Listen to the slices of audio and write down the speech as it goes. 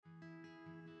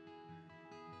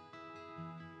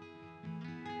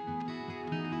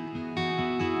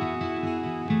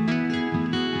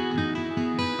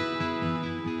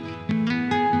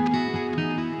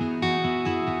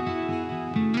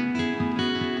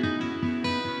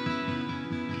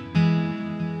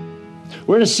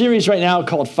We're in a series right now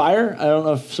called Fire. I don't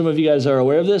know if some of you guys are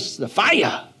aware of this. The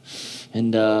fire.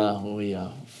 And we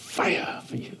fire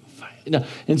for you. Fire. No.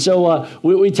 And so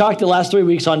we talked the last 3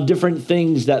 weeks on different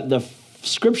things that the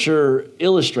Scripture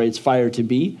illustrates fire to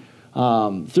be.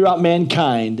 Throughout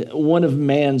mankind, one of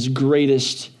man's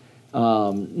greatest,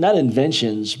 not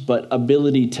inventions, but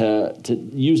ability to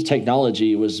use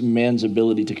technology was man's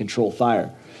ability to control fire.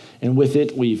 And with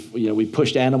it, we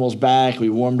pushed animals back, we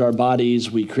warmed our bodies,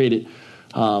 we created,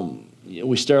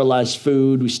 we sterilized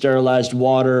food, we sterilized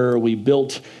water, we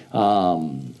built,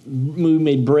 we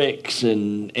made bricks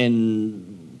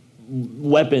and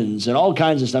weapons and all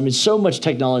kinds of stuff. I mean, so much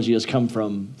technology has come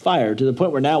from fire to the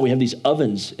point where now we have these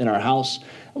ovens in our house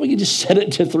and we can just set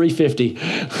it to 350.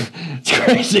 It's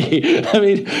crazy. I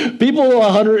mean, people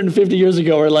 150 years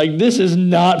ago were like, this is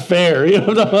not fair. You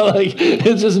know, like,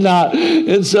 it's just not.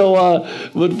 And so,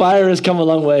 but fire has come a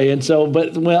long way. And so,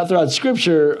 but throughout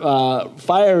Scripture,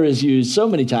 fire is used so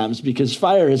many times because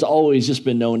fire has always just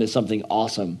been known as something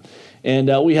awesome.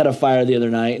 And we had a fire the other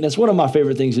night, and it's one of my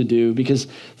favorite things to do because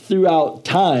throughout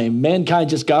time, mankind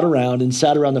just got around and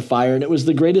sat around the fire, and it was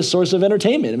the greatest source of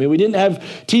entertainment. I mean, we didn't have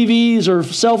TVs or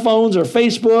cell phones or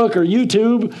Facebook or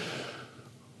YouTube.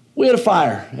 We had a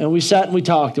fire, and we sat and we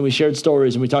talked, and we shared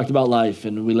stories, and we talked about life,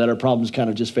 and we let our problems kind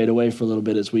of just fade away for a little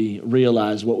bit as we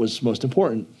realized what was most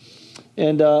important.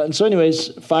 And so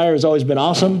anyways, fire has always been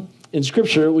awesome. In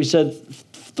Scripture, we said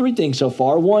three things so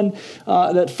far. One,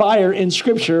 that fire in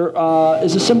Scripture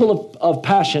is a symbol of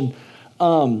passion.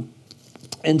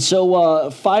 And so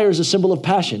fire is a symbol of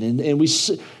passion.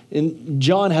 And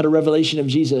John had a revelation of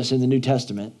Jesus in the New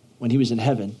Testament when he was in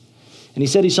heaven. And he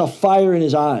said he saw fire in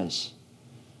his eyes.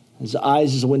 His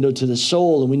eyes is a window to the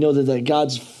soul. And we know that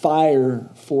God's fire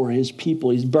for his people.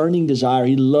 He's burning desire.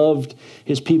 He loved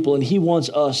his people. And he wants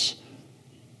us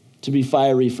to be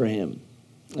fiery for him.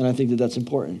 And I think that that's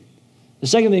important. The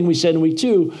second thing we said in week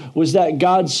 2 was that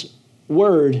God's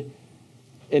word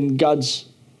and God's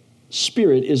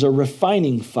spirit is a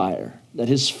refining fire, that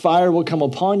his fire will come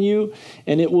upon you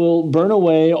and it will burn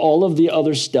away all of the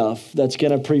other stuff that's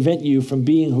going to prevent you from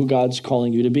being who God's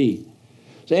calling you to be.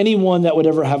 So anyone that would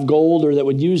ever have gold or that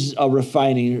would use a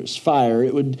refining fire,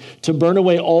 it would to burn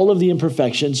away all of the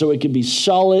imperfections so it could be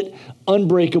solid,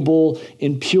 unbreakable,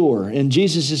 and pure. And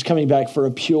Jesus is coming back for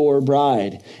a pure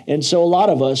bride. And so a lot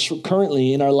of us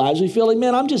currently in our lives, we feel like,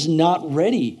 man, I'm just not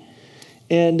ready.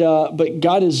 And but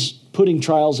God is putting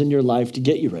trials in your life to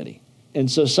get you ready.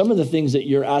 And so some of the things that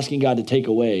you're asking God to take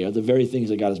away are the very things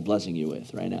that God is blessing you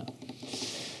with right now.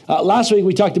 Last week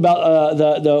we talked about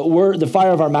the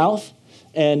fire of our mouth.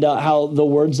 And how the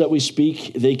words that we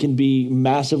speak, they can be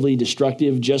massively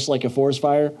destructive, just like a forest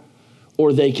fire,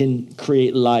 or they can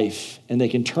create life, and they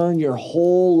can turn your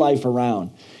whole life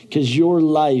around because your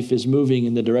life is moving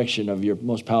in the direction of your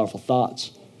most powerful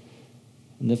thoughts.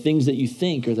 And the things that you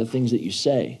think are the things that you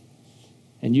say.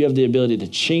 And you have the ability to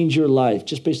change your life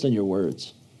just based on your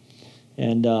words.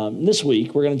 And this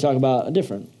week, we're going to talk about a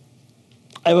different.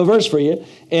 I have a verse for you,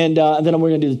 and then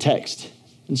we're going to do the text.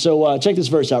 And so check this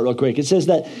verse out real quick. It says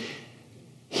that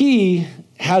he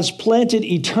has planted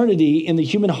eternity in the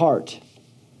human heart.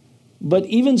 But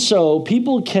even so,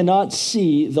 people cannot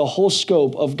see the whole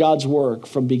scope of God's work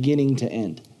from beginning to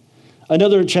end.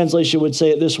 Another translation would say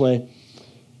it this way.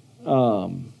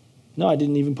 No, I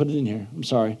didn't even put it in here. I'm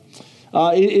sorry.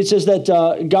 It says that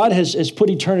God has put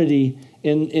eternity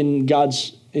in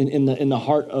the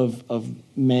heart of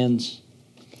man's.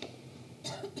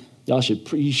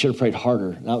 You should have prayed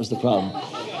harder. That was the problem.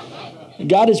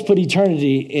 God has put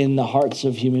eternity in the hearts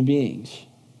of human beings.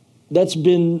 That's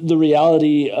been the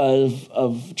reality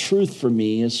of truth for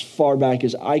me as far back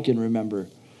as I can remember.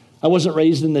 I wasn't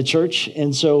raised in the church,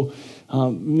 and so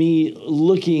me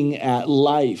looking at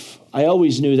life, I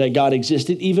always knew that God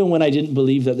existed, even when I didn't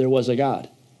believe that there was a God.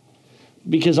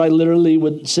 Because I literally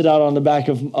would sit out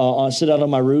on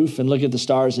my roof and look at the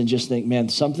stars and just think, man,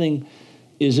 something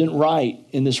isn't right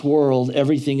in this world.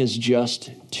 Everything is just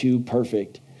too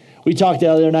perfect. We talked the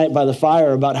other night by the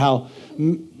fire about how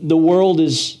the world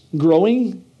is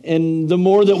growing, and the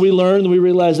more that we learn, we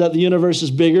realize that the universe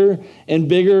is bigger and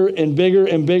bigger and bigger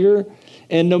and bigger,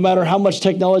 and no matter how much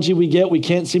technology we get, we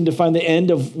can't seem to find the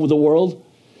end of the world.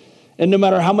 And no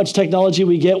matter how much technology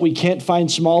we get, we can't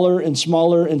find smaller and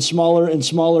smaller and smaller and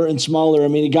smaller and smaller. I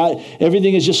mean,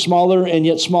 everything is just smaller and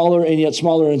yet smaller and yet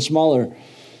smaller and smaller.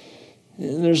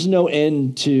 There's no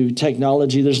end to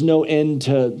technology. There's no end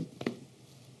to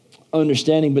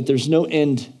understanding, but there's no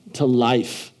end to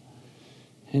life.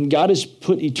 And God has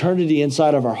put eternity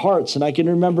inside of our hearts. And I can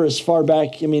remember as far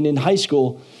back, in high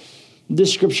school,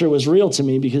 this scripture was real to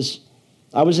me because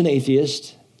I was an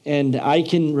atheist. And I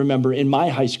can remember in my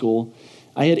high school,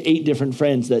 I had 8 different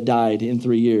friends that died in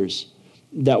 3 years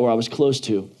that I was close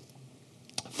to.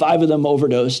 5 of them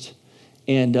overdosed,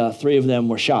 and 3 of them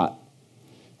were shot.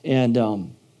 And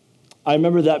I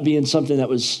remember that being something that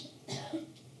was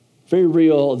very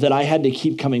real, that I had to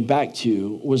keep coming back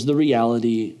to, was the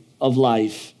reality of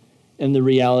life and the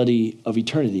reality of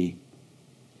eternity.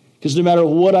 Because no matter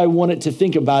what I wanted to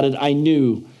think about it, I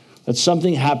knew that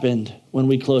something happened when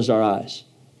we closed our eyes.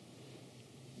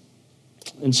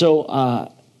 And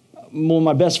so when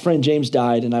my best friend James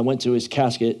died and I went to his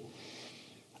casket,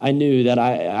 I knew that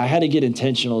I had to get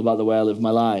intentional about the way I lived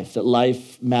my life, that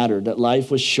life mattered, that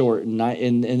life was short,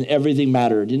 and everything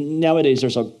mattered. And nowadays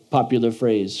there's a popular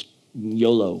phrase,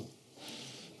 YOLO.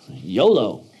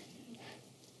 YOLO.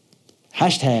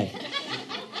 Hashtag.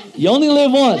 You only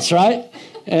live once, right?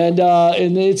 And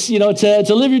it's,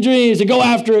 to live your dreams, to go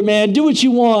after it, man. Do what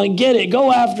you want, get it,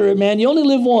 go after it, man. You only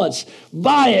live once.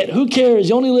 Buy it, who cares?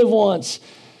 You only live once.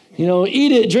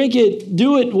 Eat it, drink it,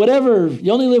 do it, whatever.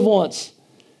 You only live once.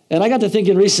 And I got to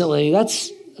thinking recently,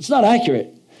 that's not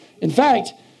accurate. In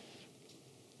fact,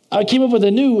 I came up with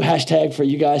a new hashtag for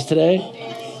you guys today.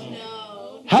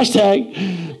 No.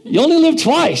 Hashtag, you only live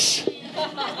twice.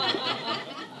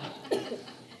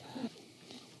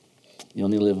 You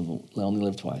only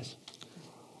live twice.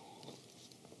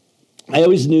 I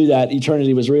always knew that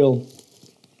eternity was real.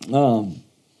 I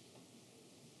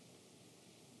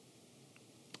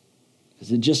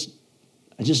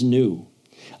just knew.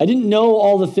 I didn't know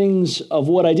all the things of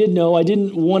what I did know. I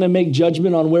didn't want to make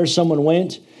judgment on where someone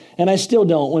went, and I still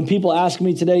don't. When people ask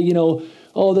me today,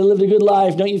 oh, they lived a good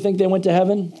life, don't you think they went to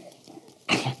heaven?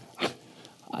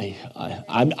 I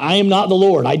am not the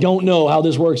Lord. I don't know how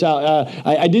this works out.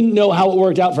 I didn't know how it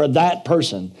worked out for that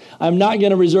person. I'm not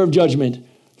going to reserve judgment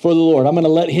for the Lord. I'm going to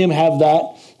let him have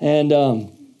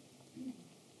that.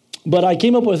 But I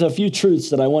came up with a few truths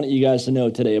that I wanted you guys to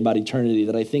know today about eternity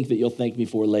that I think that you'll thank me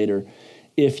for later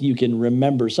if you can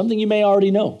remember something you may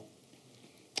already know.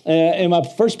 And my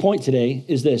first point today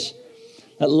is this,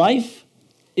 that life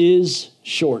is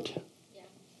short.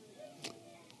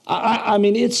 I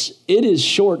mean, it is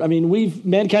short. I mean,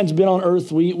 mankind's been on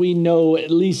earth. We know at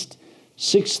least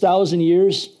 6,000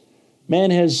 years.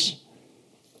 Man has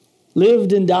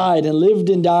lived and died and lived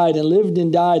and died and lived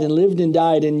and died and lived and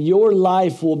died. And your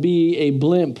life will be a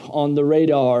blimp on the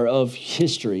radar of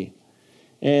history.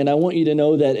 And I want you to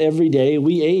know that every day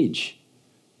we age.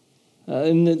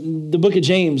 In the book of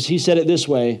James, he said it this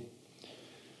way.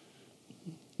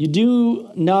 You do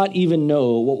not even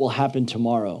know what will happen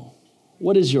tomorrow.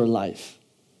 What is your life?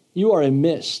 You are a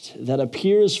mist that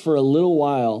appears for a little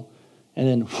while and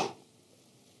then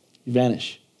you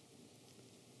vanish.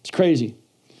 It's crazy.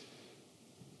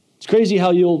 It's crazy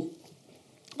how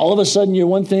all of a sudden you're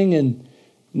one thing and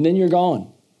then you're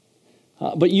gone.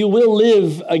 But you will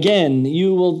live again.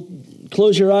 You will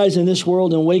close your eyes in this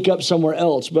world and wake up somewhere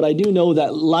else. But I do know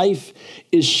that life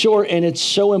is short, and it's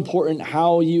so important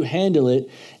how you handle it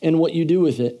and what you do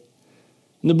with it.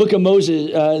 In the book of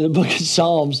the book of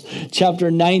Psalms,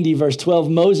 chapter 90, verse 12,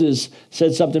 Moses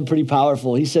said something pretty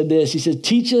powerful. He said this, he said,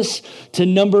 teach us to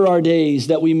number our days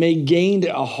that we may gain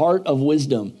a heart of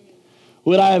wisdom.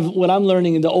 What I'm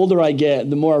learning, the older I get,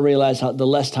 the more I realize the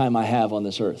less time I have on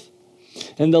this earth.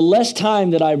 And the less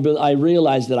time that I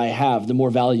realize that I have, the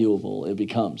more valuable it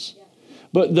becomes.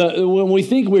 But when we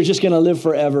think we're just going to live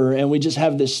forever and we just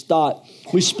have this thought,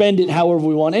 we spend it however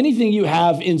we want. Anything you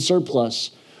have in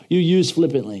surplus, you use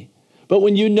flippantly. But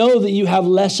when you know that you have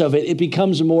less of it, it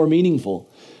becomes more meaningful.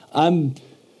 I'm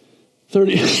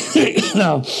 30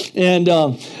 now, and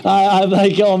I'm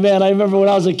like, oh man, I remember when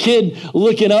I was a kid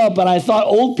looking up and I thought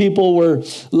old people were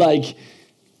like,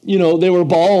 they were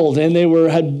bald and they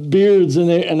had beards,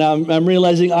 and I'm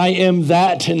realizing I am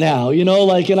that now, and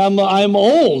I'm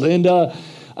old,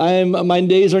 and my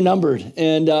days are numbered,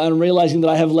 and I'm realizing that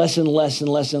I have less and less and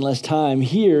less and less time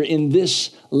here in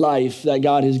this life that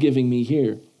God is giving me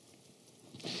here.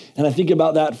 And I think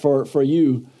about that for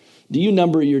you. Do you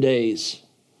number your days?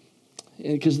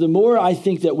 Because the more I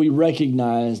think that we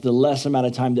recognize the less amount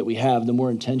of time that we have, the more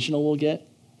intentional we'll get,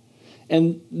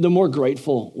 and the more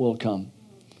grateful we'll come.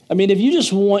 I mean, if you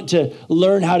just want to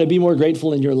learn how to be more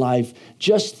grateful in your life,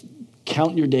 just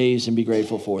count your days and be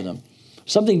grateful for them.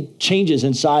 Something changes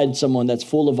inside someone that's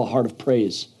full of a heart of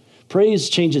praise. Praise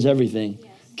changes everything.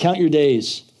 Yes. Count your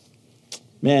days.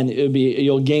 Man,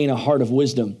 you'll gain a heart of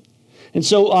wisdom. And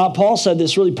so Paul said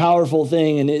this really powerful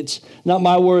thing, and it's not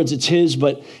my words, it's his,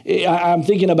 but I'm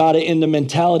thinking about it in the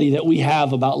mentality that we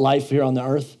have about life here on the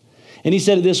earth. And he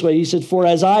said it this way. He said, for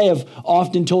as I have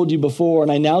often told you before,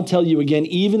 and I now tell you again,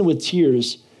 even with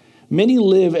tears, Many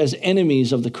live as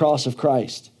enemies of the cross of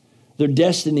Christ. Their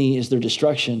destiny is their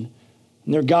destruction,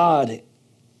 and their God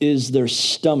is their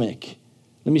stomach.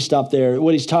 Let me stop there.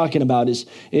 What he's talking about is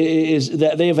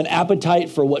that they have an appetite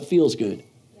for what feels good.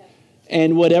 Yeah.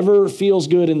 And whatever feels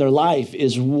good in their life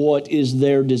is what is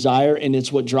their desire, and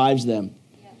it's what drives them.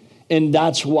 Yeah. And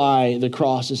that's why the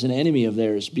cross is an enemy of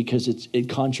theirs, because it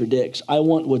contradicts. I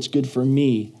want what's good for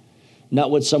me,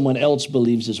 not what someone else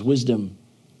believes is wisdom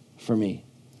for me.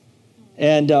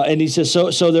 And he says,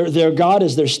 so their God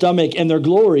is their stomach, and their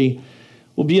glory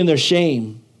will be in their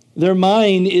shame. Their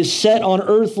mind is set on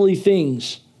earthly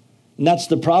things. And that's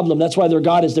the problem. That's why their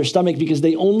God is their stomach, because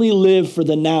they only live for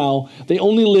the now. They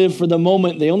only live for the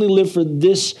moment. They only live for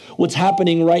this, what's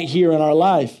happening right here in our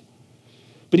life.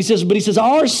 But he says,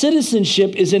 our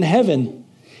citizenship is in heaven,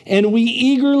 and we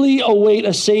eagerly await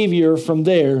a Savior from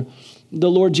there,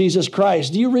 the Lord Jesus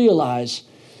Christ. Do you realize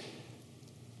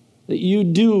that you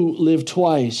do live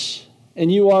twice,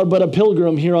 and you are but a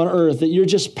pilgrim here on earth, that you're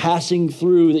just passing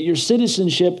through, that your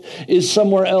citizenship is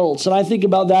somewhere else? And I think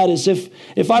about that as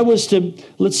if I was to,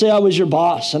 let's say I was your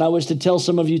boss, and I was to tell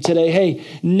some of you today, hey,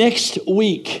 next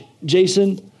week,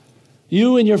 Jason,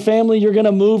 you and your family, you're going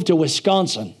to move to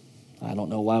Wisconsin. I don't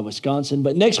know why Wisconsin,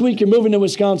 but next week you're moving to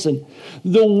Wisconsin.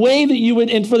 The way that you would,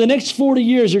 and for the next 40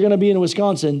 years you're going to be in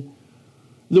Wisconsin,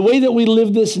 the way that we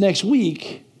live this next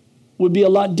week would be a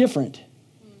lot different.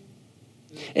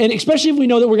 And especially if we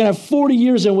know that we're going to have 40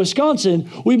 years in Wisconsin,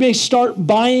 we may start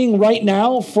buying right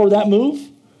now for that move.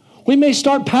 We may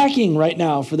start packing right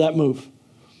now for that move.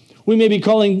 We may be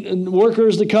calling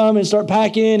workers to come and start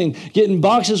packing and getting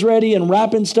boxes ready and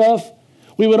wrapping stuff.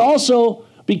 We would also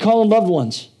be calling loved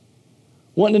ones,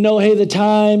 wanting to know, hey, the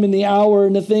time and the hour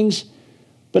and the things.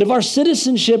 But if our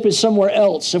citizenship is somewhere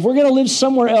else, if we're going to live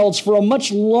somewhere else for a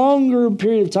much longer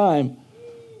period of time,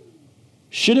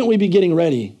 shouldn't we be getting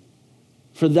ready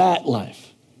for that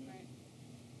life?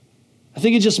 I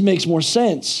think it just makes more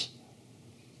sense.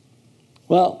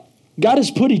 Well, God has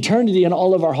put eternity in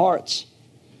all of our hearts.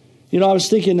 You know, I was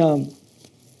thinking,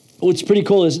 what's pretty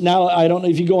cool is now, I don't know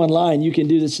if you go online, you can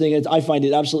do this thing. I find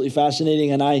it absolutely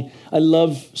fascinating, and I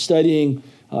love studying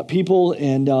people,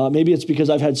 and maybe it's because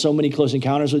I've had so many close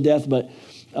encounters with death, but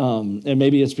and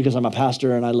maybe it's because I'm a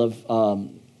pastor and I love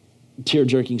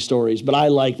tear-jerking stories, but I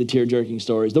like the tear-jerking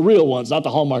stories, the real ones, not the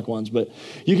Hallmark ones. But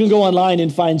you can go online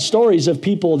and find stories of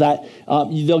people that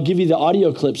they'll give you the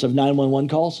audio clips of 911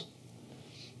 calls.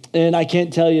 And I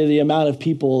can't tell you the amount of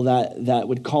people that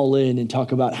would call in and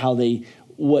talk about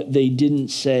what they didn't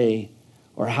say,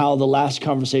 or how the last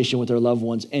conversation with their loved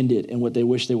ones ended, and what they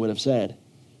wish they would have said,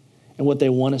 and what they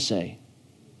want to say.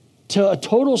 To a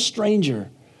total stranger,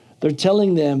 they're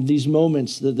telling them these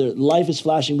moments that their life is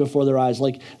flashing before their eyes,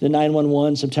 like the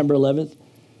 911, September 11th.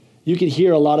 You could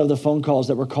hear a lot of the phone calls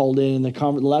that were called in, and the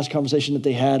last conversation that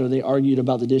they had, or they argued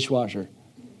about the dishwasher.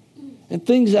 And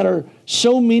things that are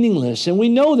so meaningless, and we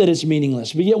know that it's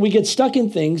meaningless, but yet we get stuck in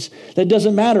things that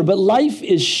doesn't matter. But life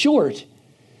is short,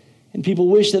 and people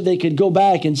wish that they could go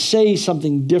back and say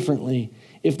something differently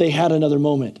if they had another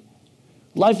moment.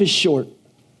 Life is short.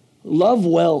 Love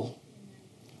well.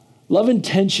 Love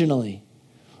intentionally.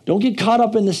 Don't get caught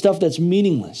up in the stuff that's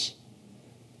meaningless.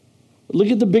 Look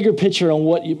at the bigger picture on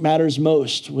what matters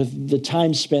most with the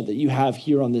time spent that you have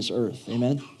here on this earth.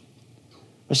 Amen?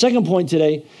 My second point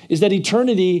today is that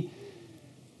eternity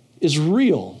is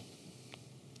real.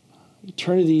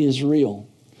 Eternity is real.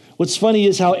 What's funny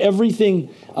is how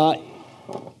everything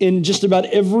in just about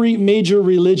every major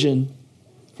religion,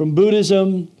 from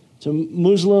Buddhism to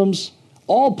Muslims,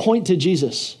 all point to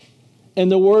Jesus and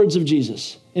the words of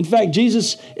Jesus. In fact,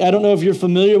 Jesus, I don't know if you're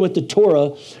familiar with the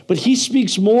Torah, but he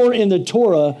speaks more in the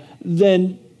Torah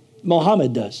than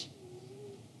Muhammad does.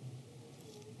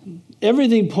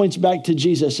 Everything points back to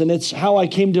Jesus, and it's how I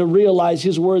came to realize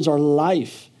his words are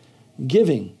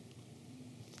life-giving.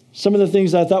 Some of the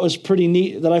things that I thought was pretty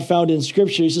neat that I found in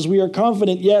Scripture, he says, we are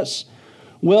confident, yes,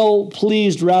 well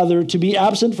pleased rather, to be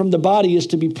absent from the body is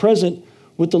to be present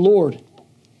with the Lord.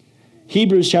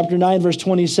 Hebrews chapter 9, verse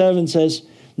 27 says,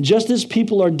 just as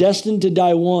people are destined to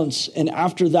die once, and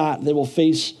after that they will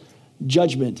face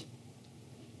judgment.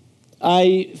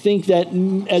 I think that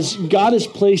as God has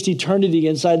placed eternity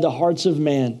inside the hearts of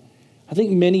man, I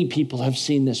think many people have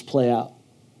seen this play out.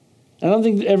 I don't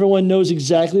think everyone knows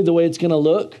exactly the way it's going to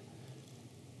look,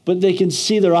 but they can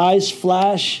see their eyes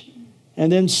flash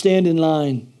and then stand in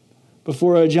line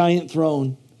before a giant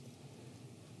throne.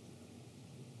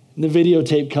 And the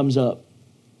videotape comes up,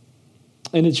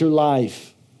 and it's your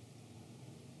life.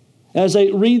 As I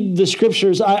read the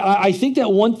scriptures, I think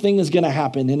that one thing is going to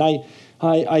happen, and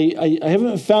I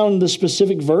haven't found the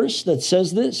specific verse that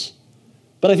says this,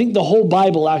 But I think the whole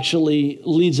Bible actually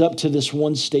leads up to this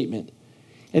one statement.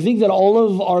 I think that all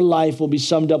of our life will be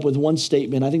summed up with one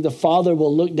statement. I think the Father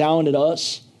will look down at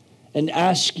us and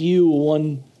ask you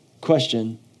one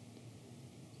question.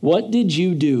 What did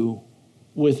you do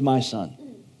with my son?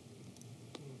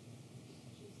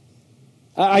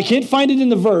 I can't find it in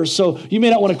the verse, so you may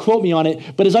not want to quote me on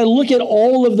it. But as I look at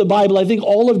all of the Bible, I think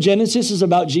all of Genesis is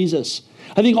about Jesus.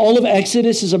 I think all of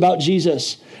Exodus is about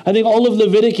Jesus. I think all of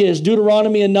Leviticus,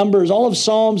 Deuteronomy, and Numbers, all of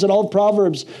Psalms and all of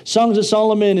Proverbs, Songs of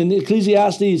Solomon and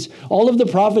Ecclesiastes, all of the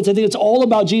prophets, I think it's all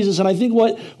about Jesus. And I think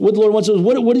what the Lord wants is,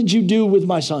 what did you do with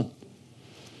my son?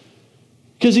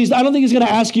 Because I don't think he's going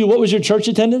to ask you, what was your church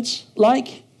attendance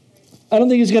like? I don't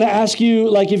think he's going to ask you,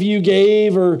 like, if you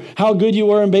gave or how good you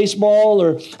were in baseball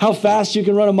or how fast you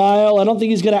can run a mile. I don't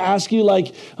think he's going to ask you,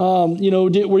 like,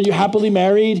 were you happily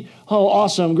married? Oh,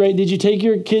 awesome, great. Did you take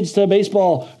your kids to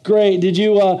baseball? Great. What'd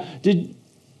you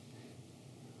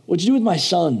do with my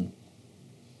son?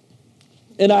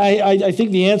 And I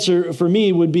think the answer for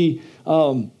me would be,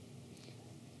 I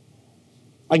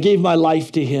gave my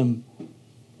life to him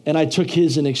and I took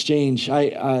his in exchange.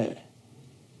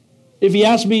 If he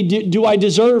asked me, do I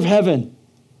deserve heaven?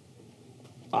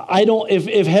 I don't.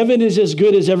 If heaven is as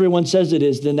good as everyone says it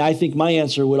is, then I think my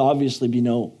answer would obviously be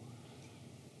no.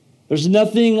 There's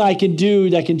nothing I can do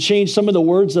that can change some of the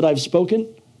words that I've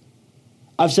spoken.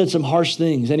 I've said some harsh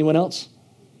things. Anyone else?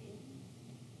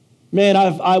 Man,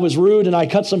 I was rude and I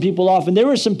cut some people off. And there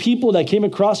were some people that came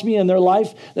across me in their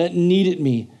life that needed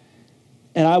me.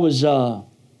 And I was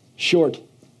short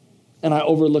and I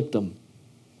overlooked them.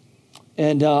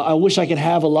 And I wish I could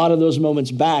have a lot of those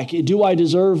moments back. Do I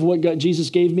deserve what Jesus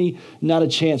gave me? Not a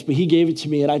chance. But he gave it to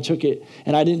me and I took it.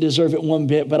 And I didn't deserve it one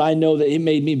bit. But I know that it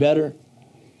made me better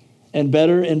and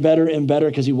better and better and better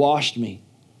because he washed me.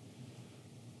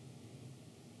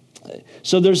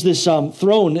 So there's this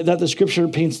throne that the scripture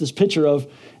paints this picture of.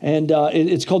 And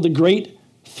it's called the Great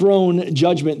Throne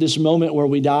Judgment, this moment where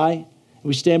we die.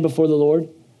 We stand before the Lord.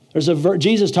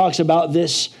 Jesus talks about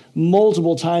this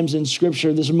multiple times in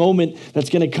Scripture, this moment that's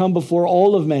going to come before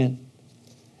all of man.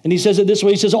 And he says it this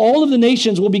way. He says, all of the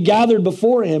nations will be gathered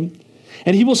before him,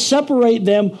 and he will separate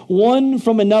them one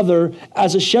from another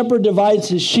as a shepherd divides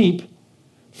his sheep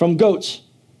from goats.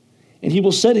 And he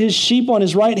will set his sheep on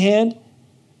his right hand,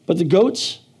 but the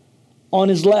goats on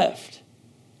his left.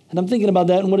 And I'm thinking about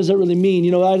that, and what does that really mean?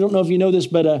 I don't know if you know this,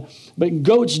 but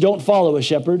goats don't follow a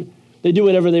shepherd. They do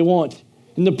whatever they want.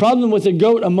 And the problem with a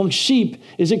goat amongst sheep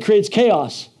is it creates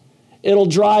chaos. It'll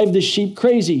drive the sheep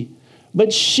crazy.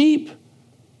 But sheep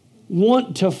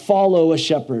want to follow a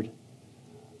shepherd.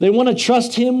 They want to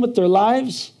trust him with their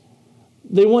lives.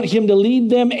 They want him to lead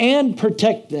them and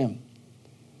protect them.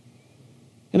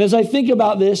 And as I think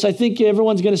about this, I think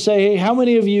everyone's going to say, hey, how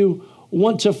many of you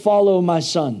want to follow my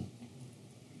son?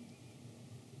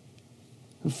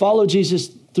 And follow Jesus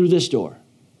through this door.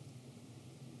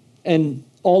 And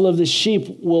all of the sheep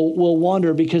will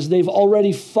wander because they've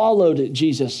already followed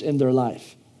Jesus in their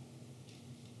life.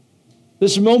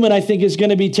 This moment, I think, is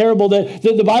going to be terrible.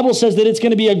 The Bible says that it's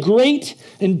going to be a great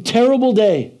and terrible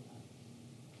day.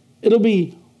 It'll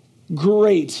be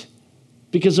great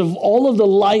because of all of the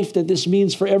life that this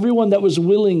means for everyone that was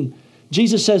willing.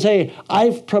 Jesus says, hey,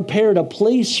 I've prepared a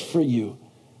place for you.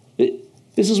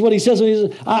 This is what he says. He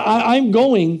says, I'm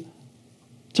going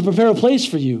to prepare a place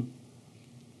for you.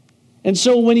 And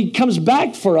so when he comes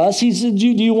back for us, he said, do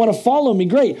you want to follow me?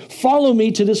 Great. Follow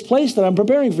me to this place that I'm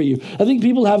preparing for you. I think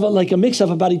people have a mix-up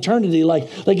about eternity. Like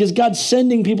is God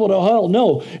sending people to hell?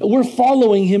 No, we're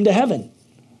following him to heaven.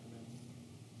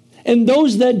 And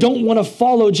those that don't want to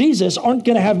follow Jesus aren't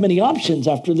going to have many options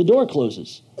after the door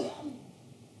closes.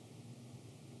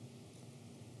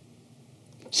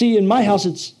 See, in my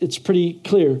house, it's pretty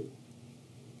clear.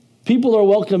 People are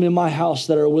welcome in my house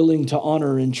that are willing to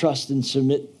honor and trust and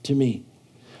submit to me.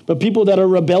 But people that are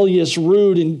rebellious,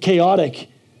 rude, and chaotic,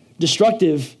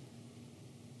 destructive,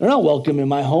 they're not welcome in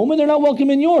my home and they're not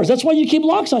welcome in yours. That's why you keep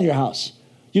locks on your house.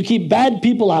 You keep bad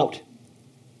people out.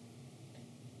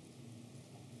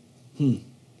 It'll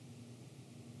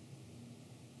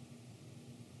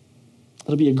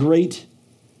be a great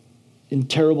and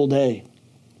terrible day.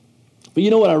 But you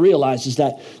know what I realized is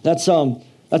that's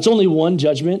only one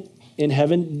judgment in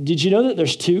heaven. Did you know that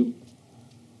there's two?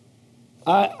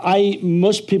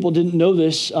 Most people didn't know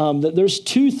this, that there's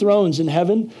two thrones in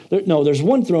heaven. There's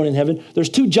one throne in heaven. There's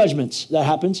two judgments that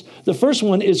happens. The first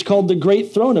one is called the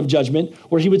Great Throne of Judgment,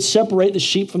 where he would separate the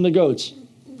sheep from the goats.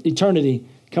 Eternity,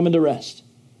 coming to rest.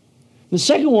 The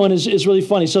second one is really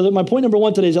funny. So that my point number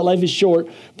one today is that life is short.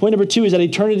 Point number two is that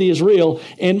eternity is real.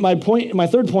 And my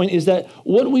third point is that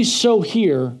what we sow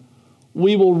here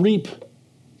we will reap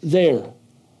there.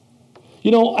 You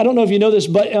know, I don't know if you know this,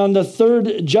 but on the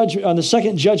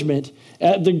second judgment,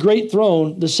 at the great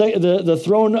throne, the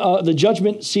throne, the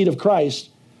judgment seat of Christ.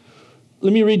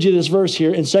 Let me read you this verse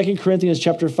here in 2 Corinthians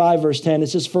chapter 5, verse 10. It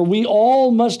says, "For we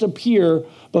all must appear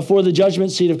before the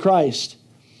judgment seat of Christ,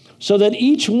 so that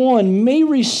each one may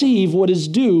receive what is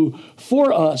due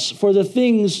for us for the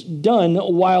things done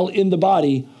while in the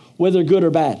body, whether good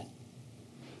or bad."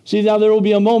 See, now there will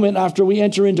be a moment after we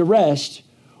enter into rest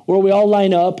where we all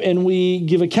line up and we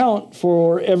give account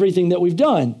for everything that we've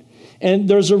done. And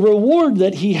there's a reward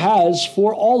that he has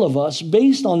for all of us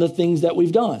based on the things that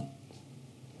we've done.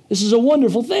 This is a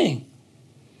wonderful thing.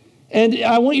 And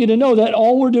I want you to know that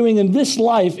all we're doing in this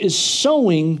life is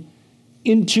sowing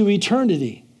into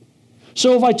eternity.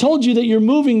 So if I told you that you're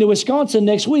moving to Wisconsin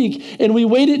next week and we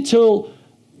waited till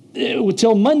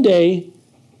Monday,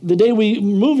 the day we're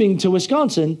moving to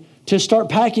Wisconsin, to start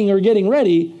packing or getting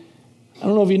ready, I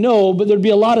don't know if you know, but there'd be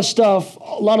a lot of stuff,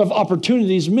 a lot of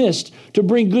opportunities missed to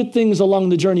bring good things along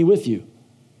the journey with you.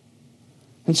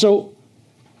 And so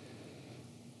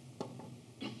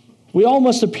we all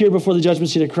must appear before the judgment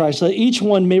seat of Christ, so that each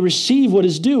one may receive what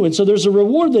is due. And so there's a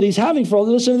reward that he's having for all.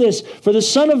 Listen to this. "For the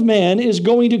Son of Man is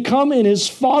going to come in his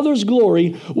Father's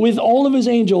glory with all of his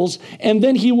angels, and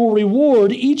then he will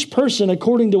reward each person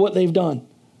according to what they've done."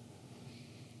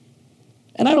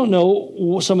 And I don't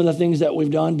know some of the things that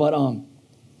we've done, but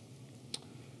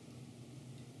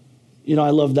you know,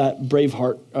 I love that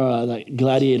Braveheart, that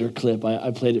Gladiator clip.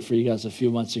 I played it for you guys a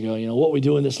few months ago. You know, what we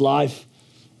do in this life,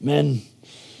 men,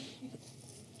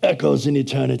 echoes in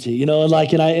eternity. You know,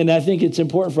 and I think it's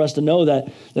important for us to know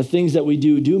that the things that we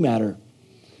do matter.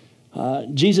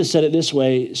 Jesus said it this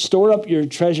way: store up your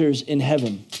treasures in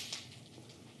heaven.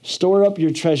 Store up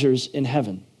your treasures in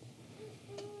heaven.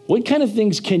 What kind of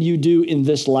things can you do in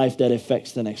this life that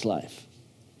affects the next life?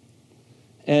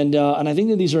 And I think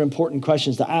that these are important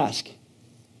questions to ask.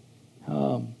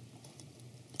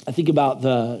 I think about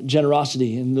the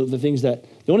generosity and the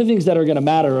only things that are going to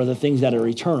matter are the things that are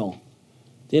eternal.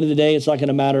 At the end of the day, it's not going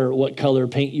to matter what color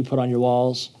paint you put on your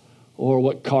walls or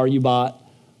what car you bought,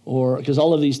 because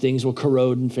all of these things will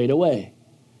corrode and fade away.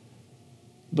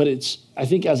 But I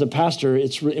think as a pastor,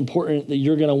 it's important that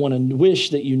you're going to want to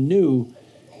wish that you knew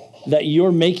that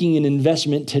you're making an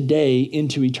investment today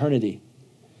into eternity.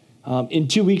 In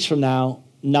 2 weeks from now,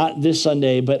 not this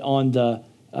Sunday, but on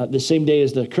the same day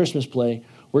as the Christmas play,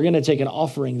 we're going to take an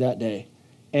offering that day.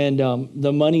 And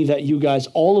the money that you guys,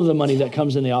 all of the money that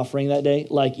comes in the offering that day,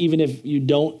 like even if you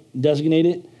don't designate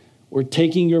it, we're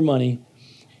taking your money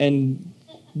and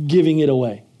giving it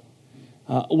away.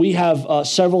 We have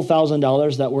several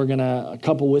 $1,000s that we're going to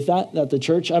couple with that the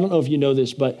church. I don't know if you know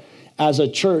this, but as a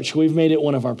church, we've made it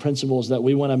one of our principles that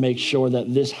we want to make sure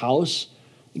that this house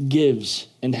gives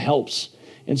and helps.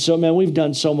 And so, man, we've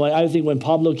done so much. I think when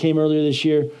Pablo came earlier this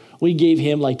year, we gave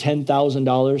him like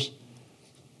 $10,000.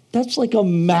 That's like a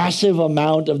massive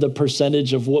amount of the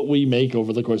percentage of what we make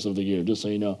over the course of the year, just so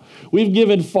you know. We've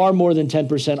given far more than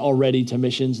 10% already to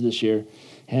missions this year,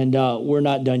 and we're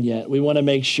not done yet. We want to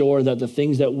make sure that the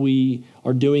things that we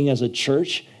are doing as a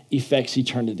church affects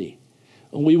eternity.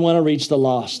 We want to reach the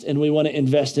lost, and we want to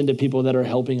invest into people that are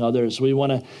helping others. We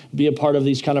want to be a part of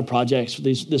these kind of projects,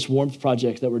 this warmth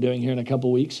project that we're doing here in a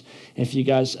couple weeks. If you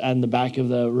guys in the back of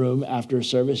the room after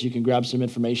service, you can grab some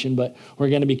information, but we're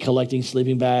going to be collecting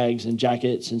sleeping bags and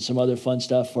jackets and some other fun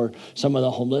stuff for some of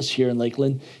the homeless here in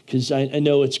Lakeland, because I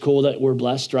know it's cool that we're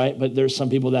blessed, right? But there's some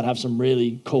people that have some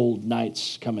really cold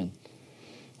nights coming.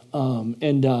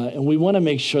 And we want to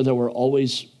make sure that we're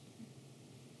always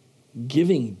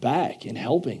giving back and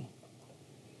helping.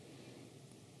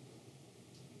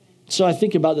 So I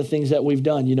think about the things that we've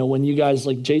done. You know, when you guys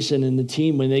like Jason and the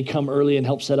team, when they come early and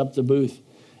help set up the booth,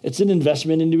 it's an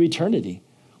investment into eternity.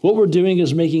 What we're doing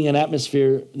is making an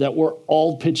atmosphere that we're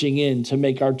all pitching in to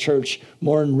make our church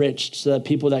more enriched so that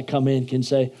people that come in can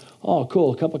say, oh,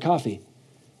 cool, a cup of coffee.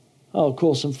 Oh,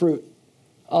 cool, some fruit.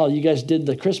 Oh, you guys did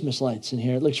the Christmas lights in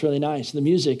here. It looks really nice. The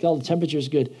music, the temperature's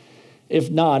good. If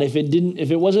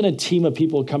it wasn't a team of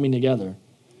people coming together,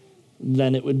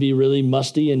 then it would be really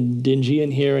musty and dingy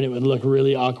in here, and it would look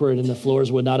really awkward, and the floors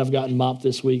would not have gotten mopped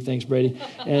this week. Thanks, Brady.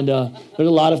 And there's a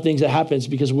lot of things that happens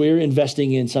because we're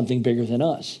investing in something bigger than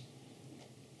us.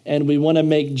 And we want to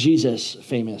make Jesus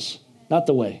famous, not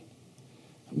the way.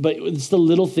 But it's the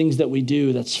little things that we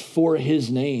do that's for his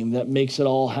name that makes it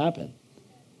all happen.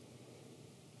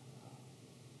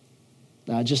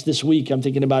 Just this week, I'm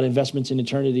thinking about investments in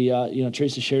eternity.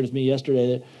 Teresa shared with me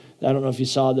yesterday that I don't know if you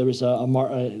saw, there was a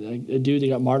dude that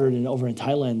got martyred over in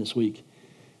Thailand this week.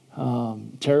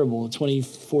 Terrible, a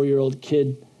 24-year-old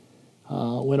kid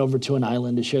went over to an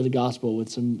island to share the gospel with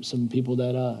some people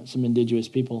some indigenous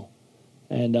people.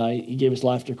 And he gave his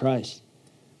life to Christ.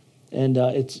 And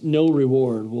it's no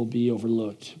reward will be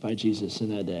overlooked by Jesus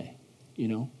in that day, you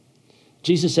know.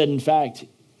 Jesus said, in fact,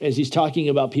 as he's talking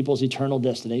about people's eternal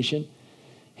destination,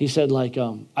 he said, like,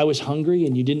 I was hungry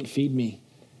and you didn't feed me.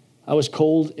 I was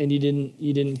cold and you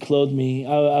didn't clothe me.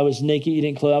 I was naked, you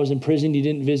didn't clothe. I was in prison, you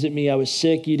didn't visit me. I was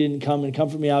sick, you didn't come and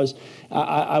comfort me. I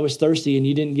was thirsty and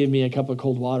you didn't give me a cup of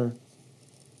cold water.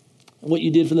 What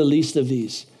you did for the least of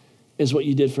these is what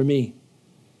you did for me.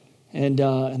 And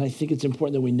I think it's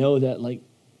important that we know that, like,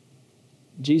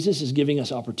 Jesus is giving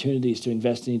us opportunities to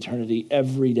invest in eternity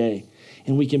every day.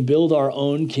 And we can build our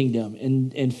own kingdom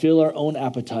and fill our own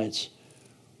appetites,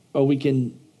 or we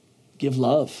can give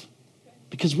love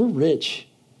because we're rich.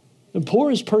 The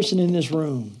poorest person in this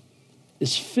room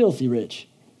is filthy rich.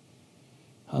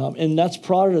 And that's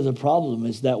part of the problem,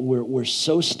 is that we're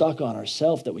so stuck on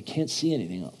ourselves that we can't see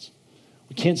anything else.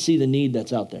 We can't see the need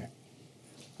that's out there.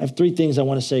 I have 3 things I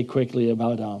want to say quickly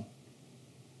about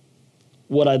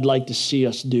what I'd like to see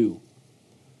us do.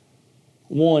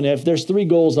 One, if there's 3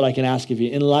 goals that I can ask of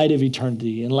you in light of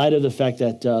eternity, in light of the fact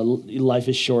that life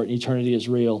is short and eternity is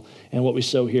real, and what we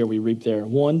sow here, we reap there.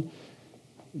 1,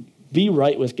 be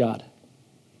right with God.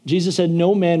 Jesus said,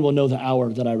 no man will know the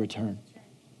hour that I return.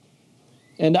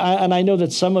 And I know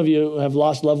that some of you have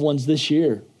lost loved ones this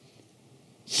year.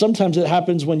 Sometimes it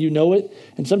happens when you know it,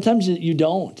 and sometimes you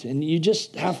don't, and you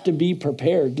just have to be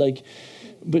prepared.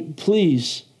 But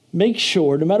please make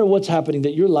sure, no matter what's happening,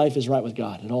 that your life is right with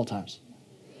God at all times.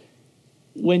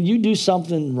 When you do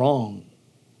something wrong,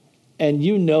 and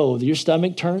you know that your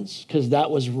stomach turns because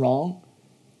that was wrong,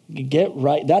 get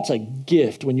right. That's a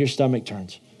gift when your stomach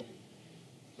turns.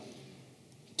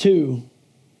 2,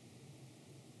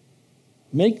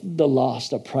 make the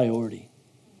lost a priority.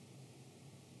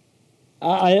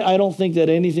 I don't think that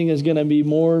anything is going to be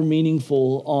more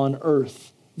meaningful on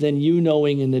earth than you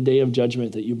knowing in the day of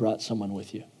judgment that you brought someone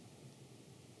with you.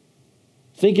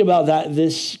 Think about that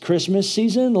this Christmas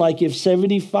season. Like, if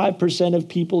 75% of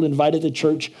people invited to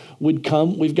church would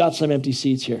come, we've got some empty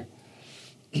seats here.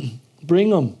 Bring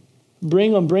them,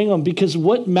 because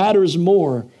what matters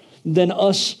more than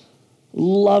us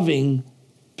loving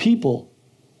people?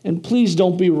 And please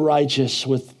don't be righteous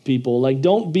with people. Like,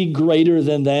 don't be greater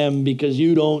than them because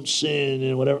you don't sin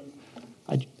and whatever.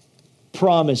 I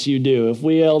promise you do. If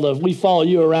we follow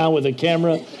you around with a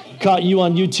camera, caught you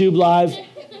on YouTube Live,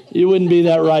 you wouldn't be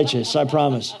that righteous, I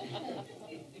promise.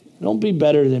 Don't be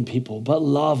better than people, but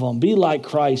love them. Be like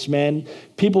Christ, man.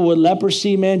 People with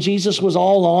leprosy, man, Jesus was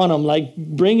all on them. Like,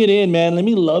 bring it in, man. Let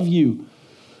me love you.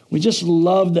 We just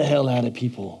love the hell out of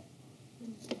people.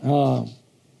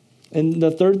 And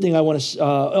the third thing I want to,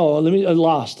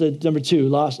 lost. Number 2,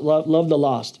 lost. Love the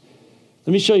lost.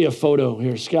 Let me show you a photo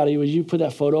here. Scotty, would you put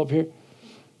that photo up here?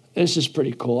 This is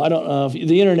pretty cool. I don't know if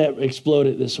the internet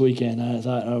exploded this weekend. I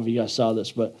don't know if you guys saw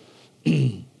this, but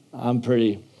I'm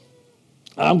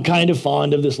kind of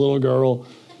fond of this little girl.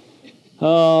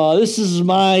 This is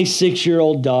my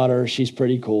 6-year-old daughter. She's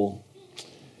pretty cool.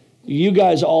 You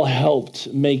guys all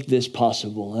helped make this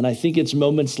possible. And I think it's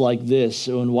moments like this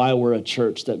and why we're a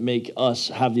church that make us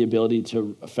have the ability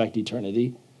to affect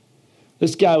eternity.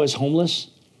 This guy was homeless.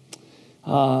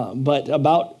 But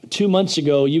about 2 months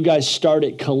ago, you guys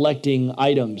started collecting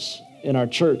items in our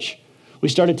church. We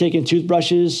started taking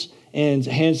toothbrushes and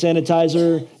hand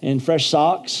sanitizer and fresh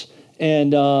socks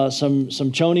and some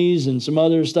chonies and some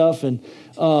other stuff. And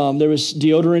there was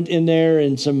deodorant in there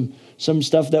and some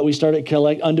stuff that we started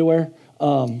collect, underwear.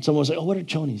 Someone was like, oh, what are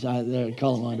chonies? I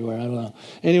call them underwear. I don't know.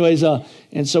 Anyways,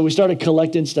 and so we started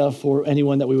collecting stuff for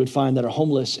anyone that we would find that are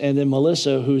homeless. And then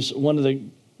Melissa, who's one of the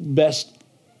best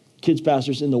kids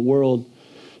pastors in the world,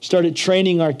 started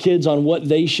training our kids on what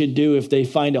they should do if they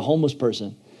find a homeless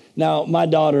person. Now, my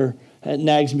daughter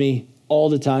nags me all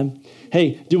the time.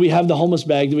 Hey, do we have the homeless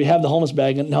bag? Do we have the homeless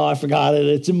bag? And no, I forgot it.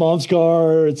 It's in Mom's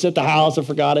car. It's at the house. I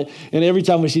forgot it. And every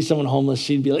time we see someone homeless,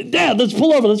 she'd be like, Dad, let's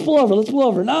pull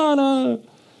over. No.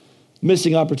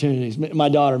 Missing opportunities. My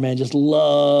daughter, man, just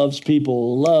loves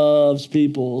people.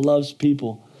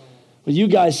 Well, you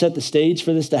guys set the stage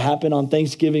for this to happen on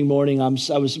Thanksgiving morning. I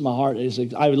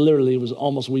literally was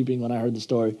almost weeping when I heard the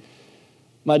story.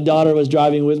 My daughter was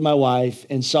driving with my wife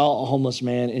and saw a homeless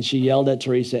man, and she yelled at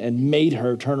Teresa and made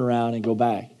her turn around and go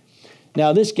back.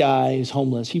 Now, this guy is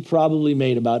homeless. He probably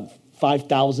made about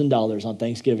 $5,000 on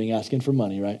Thanksgiving asking for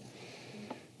money, right?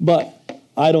 But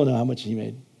I don't know how much he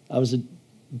made. That was a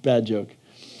bad joke.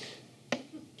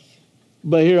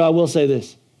 But here I will say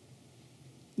this.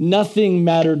 Nothing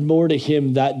mattered more to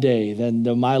him that day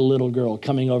than my little girl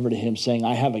coming over to him saying,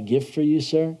 I have a gift for you,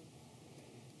 sir.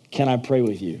 Can I pray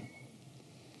with you?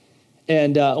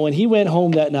 And when he went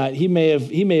home that night, he may have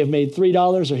made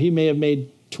 $3 or he may have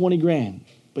made 20 grand,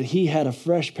 but he had a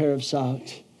fresh pair of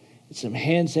socks, some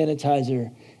hand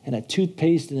sanitizer, and a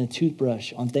toothpaste and a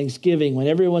toothbrush on Thanksgiving when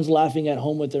everyone's laughing at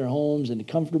home with their homes and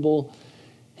comfortable.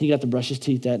 He got to brush his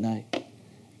teeth that night.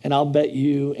 And I'll bet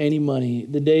you any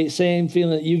money, same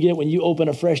feeling that you get when you open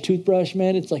a fresh toothbrush,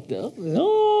 man, it's like,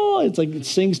 it's like it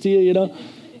sings to you, you know?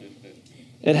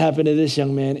 It happened to this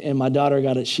young man, and my daughter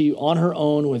got it. She, on her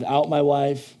own, without my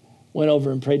wife, went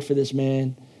over and prayed for this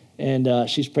man, and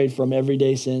she's prayed for him every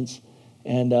day since,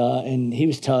 and he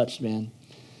was touched, man.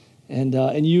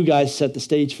 And you guys set the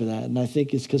stage for that, and I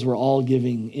think it's because we're all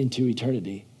giving into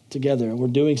eternity together. We're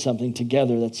doing something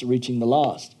together that's reaching the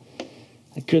lost.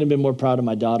 I couldn't have been more proud of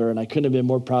my daughter, and I couldn't have been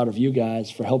more proud of you guys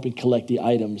for helping collect the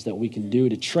items that we can do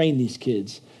to train these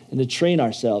kids and to train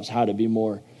ourselves how to be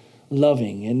more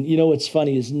loving. And you know what's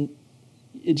funny is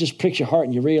it just pricks your heart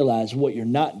and you realize what you're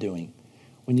not doing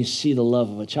when you see the love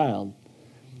of a child.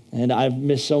 And I've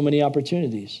missed so many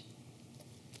opportunities.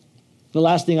 The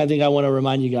last thing I think I want to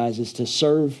remind you guys is to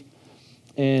serve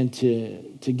and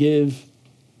to give.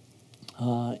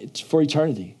 It's for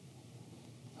eternity.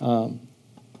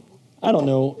 I don't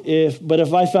know but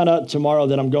if I found out tomorrow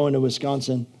that I'm going to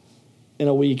Wisconsin in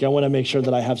a week, I want to make sure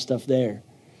that I have stuff there.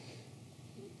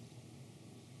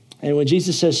 And when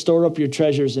Jesus says, store up your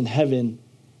treasures in heaven,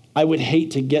 I would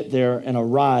hate to get there and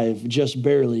arrive just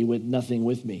barely with nothing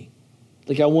with me.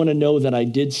 Like, I want to know that I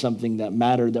did something that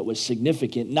mattered, that was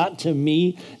significant, not to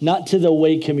me, not to the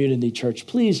Way Community Church.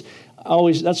 Please,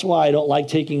 that's why I don't like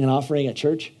taking an offering at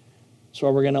church. That's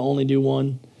why we're going to only do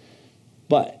one.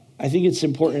 But I think it's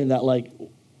important that,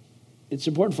 it's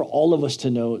important for all of us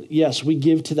to know, yes, we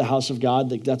give to the house of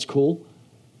God. That's cool.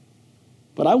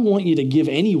 But I want you to give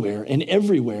anywhere and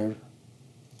everywhere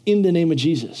in the name of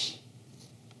Jesus.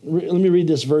 Let me read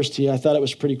this verse to you. I thought it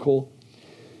was pretty cool.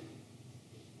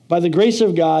 By the grace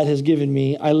of God has given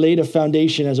me, I laid a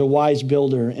foundation as a wise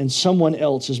builder, and someone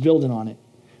else is building on it.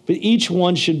 But each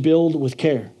one should build with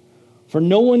care. For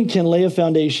no one can lay a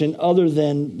foundation other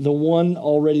than the one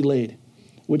already laid,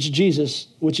 which is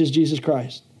Jesus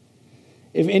Christ.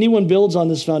 If anyone builds on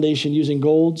this foundation using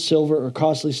gold, silver, or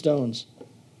costly stones,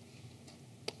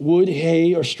 wood,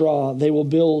 hay, or straw, they will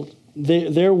build.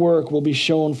 Their work will be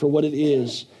shown for what it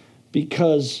is,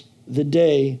 because the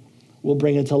day will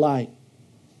bring it to light.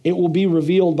 It will be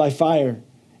revealed by fire,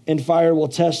 and fire will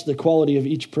test the quality of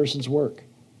each person's work.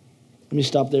 Let me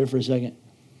stop there for a second.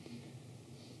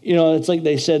 You know, it's like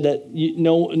they said that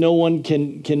no one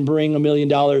can bring $1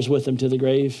 million with them to the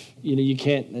grave. You know, you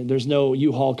can't. There's no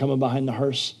U-Haul coming behind the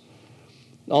hearse.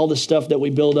 All the stuff that we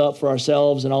build up for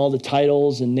ourselves and all the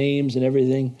titles and names and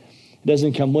everything, it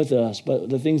doesn't come with us, but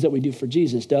the things that we do for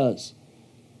Jesus does.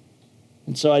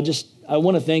 And so I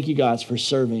want to thank you guys for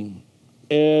serving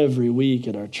every week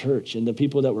at our church and the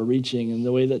people that we're reaching and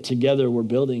the way that together we're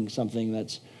building something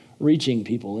that's reaching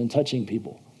people and touching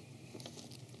people.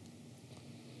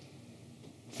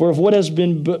 For if what has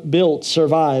been built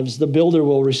survives, the builder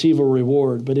will receive a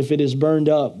reward. But if it is burned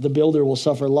up, the builder will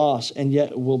suffer loss and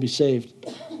yet will be saved.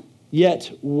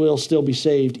 Yet will still be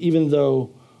saved, even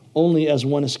though only as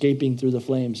one escaping through the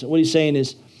flames. And what he's saying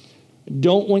is,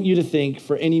 don't want you to think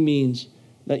for any means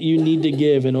that you need to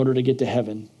give in order to get to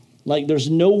heaven. Like, there's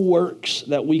no works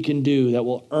that we can do that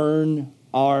will earn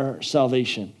our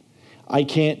salvation. I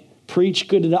can't preach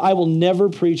good enough. I will never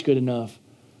preach good enough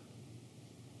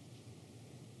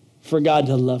for God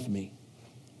to love me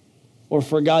or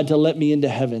for God to let me into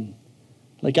heaven.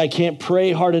 Like, I can't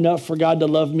pray hard enough for God to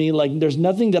love me. Like, there's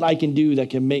nothing that I can do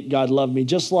that can make God love me.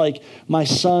 Just like my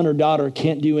son or daughter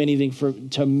can't do anything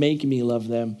to make me love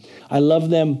them. I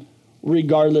love them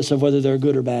regardless of whether they're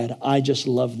good or bad. I just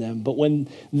love them. But when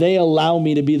they allow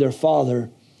me to be their father,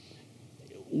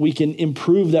 we can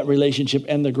improve that relationship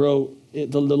and the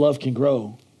love can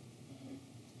grow.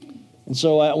 And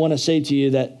so I want to say to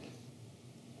you that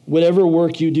whatever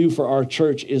work you do for our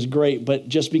church is great, but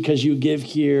just because you give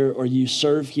here or you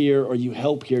serve here or you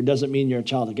help here doesn't mean you're a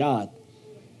child of God.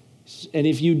 And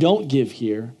if you don't give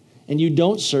here and you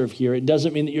don't serve here, it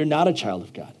doesn't mean that you're not a child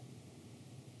of God.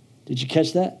 Did you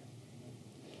catch that?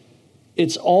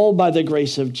 It's all by the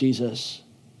grace of Jesus.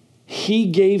 He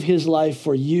gave his life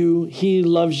for you. He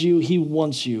loves you. He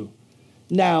wants you.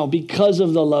 Now, because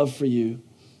of the love for you,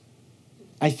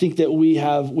 I think that we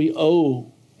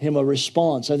owe him a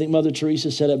response. I think Mother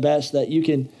Teresa said it best, that you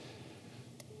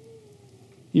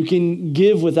can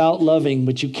give without loving,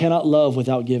 but you cannot love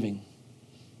without giving.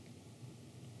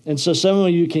 And so some of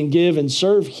you can give and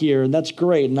serve here, and that's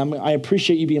great. And I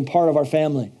appreciate you being part of our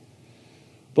family.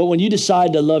 But when you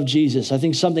decide to love Jesus, I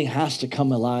think something has to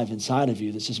come alive inside of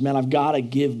you that says, man, I've got to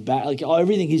give back. Like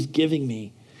everything he's giving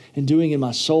me and doing in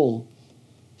my soul,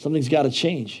 something's got to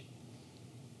change.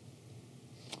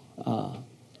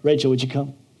 Rachel, would you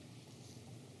come?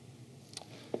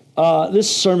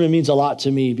 This sermon means a lot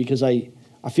to me because I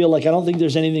feel like I don't think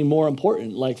there's anything more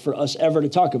important like for us ever to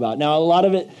talk about. Now, a lot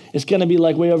of it is going to be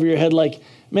like way over your head, like,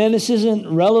 man, this isn't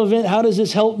relevant. How does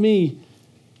this help me?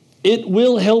 It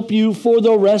will help you for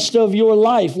the rest of your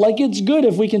life. Like, it's good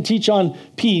if we can teach on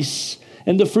peace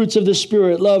and the fruits of the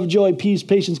Spirit, love, joy, peace,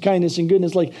 patience, kindness, and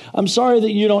goodness. Like, I'm sorry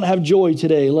that you don't have joy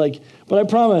today. Like, but I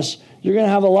promise you're going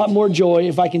to have a lot more joy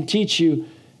if I can teach you.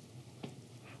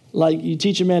 Like, you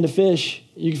teach a man to fish,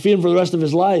 you can feed him for the rest of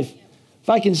his life. If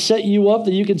I can set you up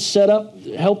that you can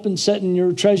help in setting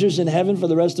your treasures in heaven for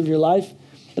the rest of your life,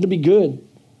 it'll be good.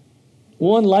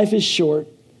 1, life is short.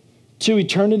 2,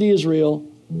 eternity is real.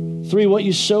 3, what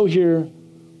you sow here,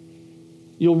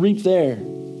 you'll reap there.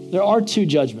 There are 2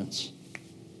 judgments.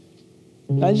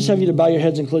 Can I just have you to bow your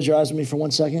heads and close your eyes with me for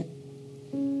 1 second?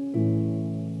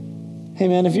 Hey,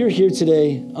 man, if you're here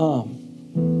today,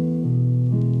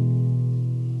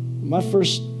 my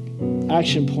first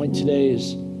action point today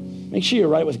is make sure you're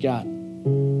right with God.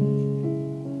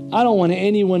 I don't want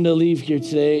anyone to leave here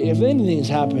today. If anything has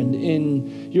happened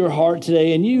in your heart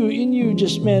today and you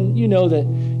just, man, you know that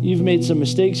you've made some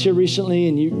mistakes here recently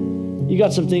and you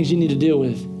got some things you need to deal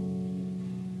with.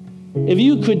 If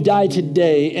you could die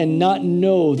today and not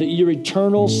know that your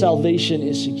eternal salvation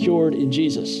is secured in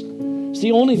Jesus, it's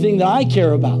the only thing that I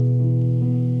care about.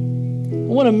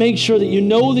 I want to make sure that you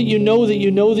know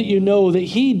that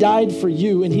he died for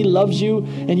you and he loves you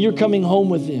and you're coming home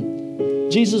with him.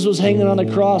 Jesus was hanging on a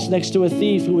cross next to a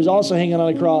thief who was also hanging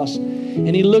on a cross.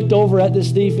 And he looked over at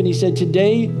this thief and he said,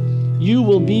 today you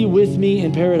will be with me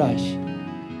in paradise.